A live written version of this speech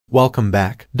Welcome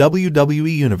back,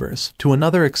 WWE Universe, to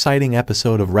another exciting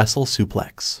episode of Wrestle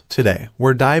Suplex. Today,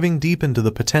 we're diving deep into the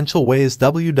potential ways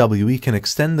WWE can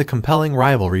extend the compelling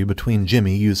rivalry between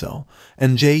Jimmy Uso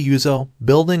and Jey Uso,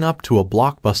 building up to a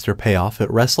blockbuster payoff at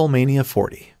WrestleMania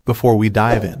 40. Before we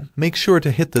dive in, make sure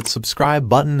to hit that subscribe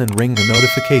button and ring the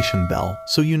notification bell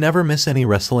so you never miss any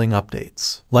wrestling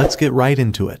updates. Let's get right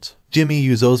into it. Jimmy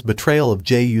Uso's betrayal of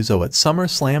Jey Uso at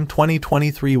SummerSlam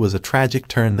 2023 was a tragic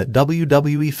turn that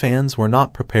WWE fans were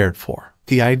not prepared for.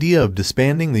 The idea of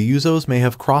disbanding the Usos may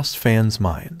have crossed fans'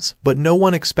 minds, but no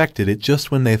one expected it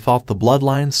just when they thought the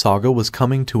Bloodline saga was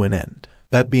coming to an end.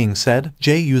 That being said,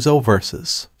 Jey Uso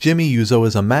vs. Jimmy Uso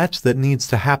is a match that needs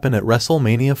to happen at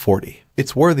WrestleMania 40.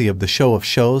 It's worthy of the show of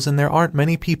shows, and there aren't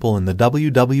many people in the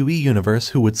WWE Universe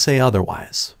who would say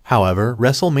otherwise. However,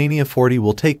 WrestleMania 40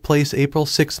 will take place April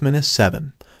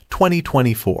 6-7,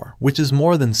 2024, which is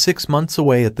more than 6 months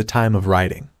away at the time of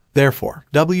writing. Therefore,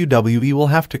 WWE will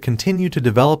have to continue to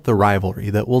develop the rivalry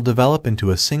that will develop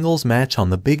into a singles match on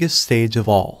the biggest stage of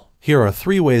all. Here are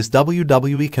 3 ways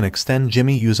WWE can extend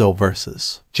Jimmy Uso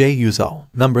vs. Jey Uso.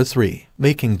 Number 3.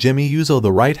 Making Jimmy Uso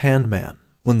the right-hand man.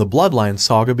 When the Bloodline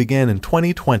saga began in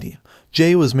 2020,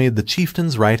 Jey was made the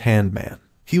Chieftain's right-hand man.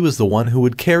 He was the one who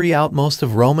would carry out most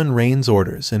of Roman Reigns'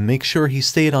 orders and make sure he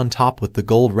stayed on top with the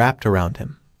gold wrapped around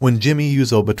him. When Jimmy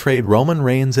Uso betrayed Roman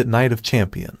Reigns at Night of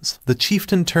Champions, the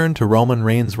Chieftain turned to Roman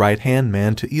Reigns' right-hand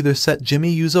man to either set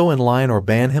Jimmy Uso in line or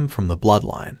ban him from the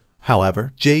Bloodline.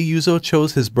 However, Jey Uso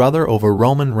chose his brother over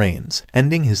Roman Reigns,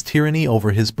 ending his tyranny over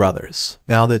his brothers.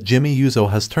 Now that Jimmy Uso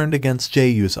has turned against Jey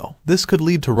Uso, this could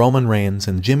lead to Roman Reigns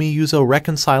and Jimmy Uso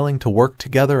reconciling to work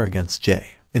together against Jey.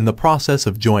 In the process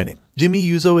of joining, Jimmy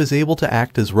Uso is able to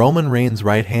act as Roman Reigns'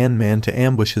 right-hand man to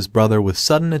ambush his brother with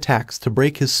sudden attacks to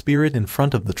break his spirit in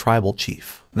front of the tribal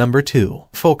chief. Number 2.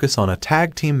 Focus on a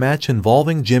tag team match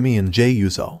involving Jimmy and Jey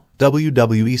Uso.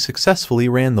 WWE successfully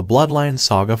ran the Bloodline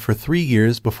saga for 3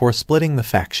 years before splitting the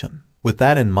faction. With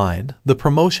that in mind, the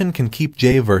promotion can keep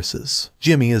Jey vs.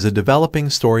 Jimmy as a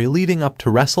developing story leading up to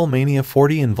WrestleMania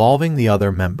 40 involving the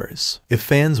other members. If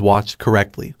fans watched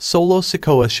correctly, Solo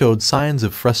Sikoa showed signs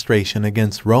of frustration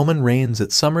against Roman Reigns at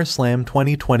SummerSlam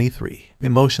 2023.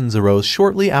 Emotions arose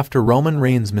shortly after Roman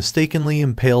Reigns mistakenly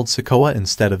impaled Sikoa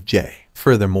instead of Jey.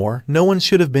 Furthermore, no one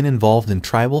should have been involved in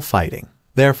tribal fighting.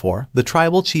 Therefore, the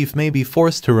tribal chief may be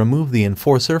forced to remove the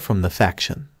enforcer from the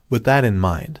faction. With that in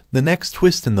mind, the next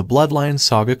twist in the Bloodline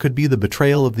saga could be the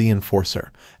betrayal of the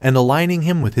enforcer and aligning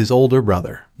him with his older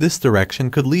brother. This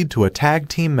direction could lead to a tag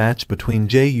team match between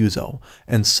Jey Uso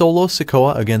and Solo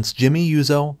Sikoa against Jimmy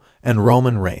Uso and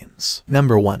Roman Reigns.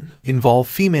 Number 1. Involve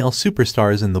female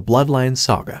superstars in the Bloodline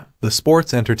saga. The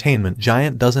sports entertainment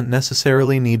giant doesn't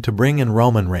necessarily need to bring in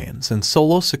Roman Reigns and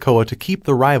Solo Sikoa to keep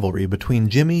the rivalry between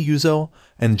Jimmy Uso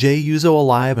and Jey Uso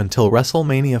alive until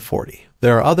WrestleMania 40.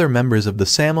 There are other members of the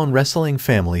Samoan wrestling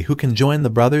family who can join the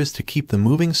brothers to keep the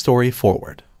moving story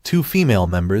forward. 2 female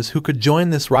members who could join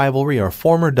this rivalry are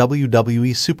former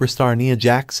WWE superstar Nia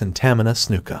Jax and Tamina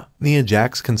Snuka. Nia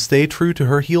Jax can stay true to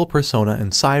her heel persona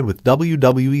and side with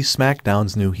WWE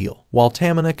SmackDown's new heel, while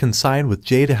Tamina can side with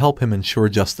Jey to help him ensure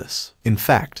justice. In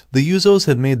fact, the Usos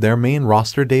had made their main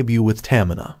roster debut with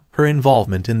Tamina. Her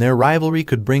involvement in their rivalry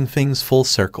could bring things full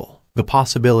circle. The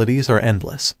possibilities are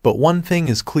endless, but one thing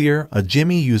is clear: a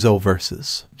Jimmy Uso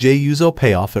vs. Jey Uso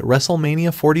payoff at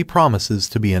WrestleMania 40 promises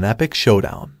to be an epic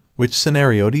showdown. Which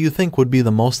scenario do you think would be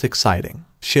the most exciting?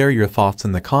 Share your thoughts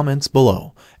in the comments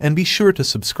below, and be sure to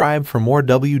subscribe for more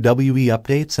WWE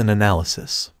updates and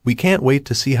analysis. We can't wait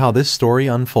to see how this story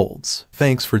unfolds.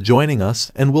 Thanks for joining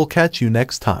us, and we'll catch you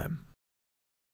next time.